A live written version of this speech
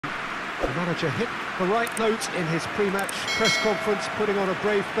The manager hit the right note in his pre-match press conference, putting on a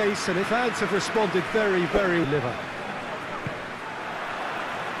brave face, and the fans have responded very, very liver.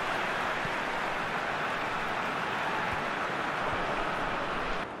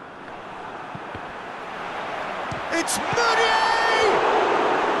 It's Mooney!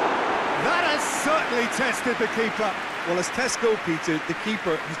 That has certainly tested the keeper. Well, as tests go, Peter, the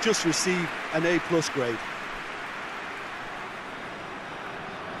keeper has just received an A+ grade.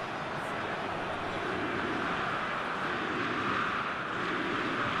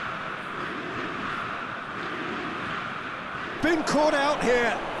 Been caught out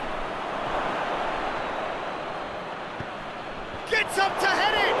here. Gets up to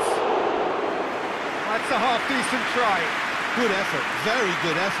head it! That's a half-decent try. Good effort, very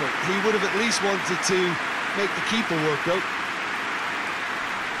good effort. He would have at least wanted to make the keeper work out.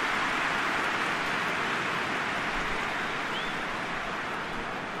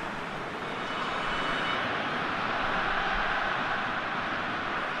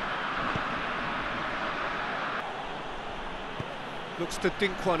 Looks to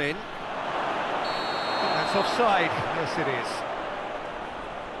dink one in. That's offside. Yes, it is.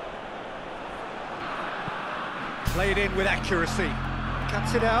 Played in with accuracy.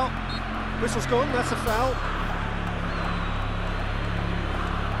 Cuts it out. Whistle's gone. That's a foul.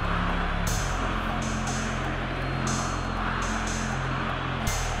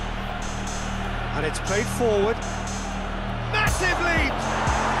 And it's played forward. Massive lead!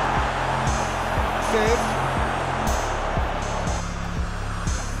 Fifth.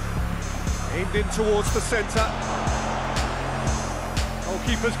 Aimed in towards the centre.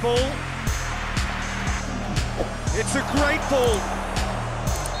 Goalkeeper's ball. It's a great ball.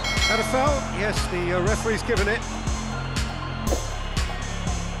 Had a foul? Yes, the referee's given it.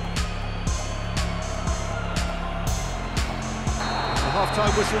 The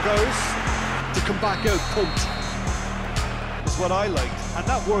half-time whistle goes. To come back out pumped is what I liked, and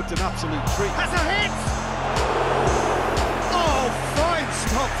that worked an absolute treat. Has a hit! Oh, fine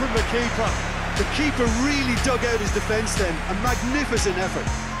stop from the keeper. The keeper really dug out his defence then, a magnificent effort.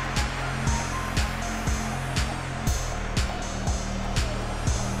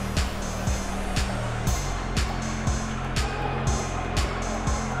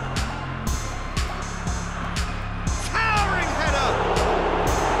 Towering header!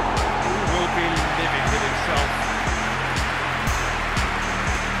 He will be living with himself.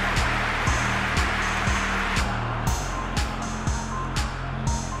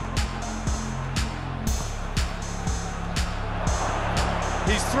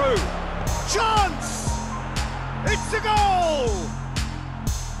 He's through. Chance! It's a goal!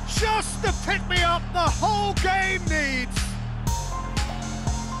 Just the pick-me-up the whole game needs.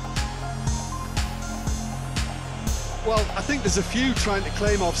 Well, I think there's a few trying to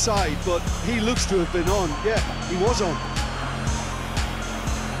claim offside, but he looks to have been on. Yeah, he was on.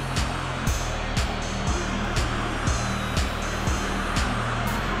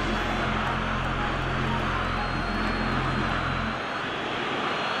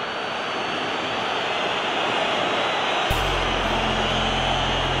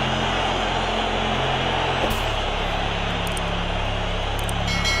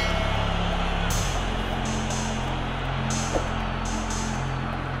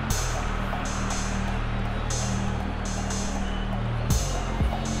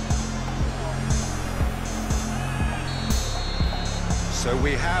 So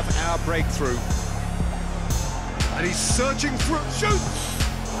we have our breakthrough. And he's searching through. Shoots!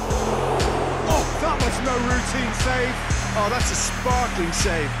 Oh, that was no routine save. Oh, that's a sparkling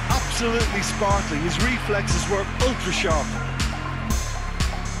save. Absolutely sparkling. His reflexes were ultra sharp.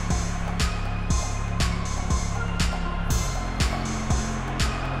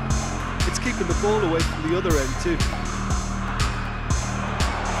 It's keeping the ball away from the other end too.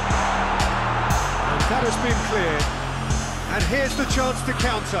 And that has been cleared. And here's the chance to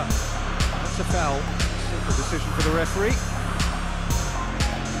counter. That's a foul. Simple decision for the referee.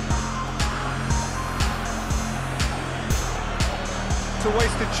 It's a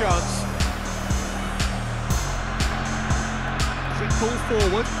wasted chance. Quick ball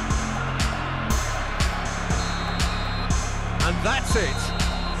forward. And that's it.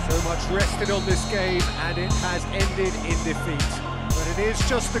 So much rested on this game, and it has ended in defeat. But it is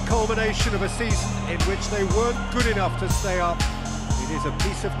just the culmination of a season in which they weren't good enough to stay up. It is a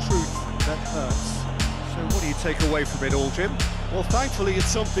piece of truth that hurts. So what do you take away from it all, Jim? Well, thankfully it's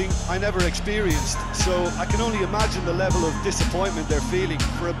something I never experienced, so I can only imagine the level of disappointment they're feeling.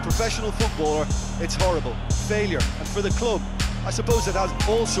 For a professional footballer, it's horrible. Failure. And for the club, I suppose it has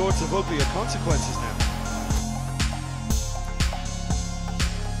all sorts of uglier consequences now.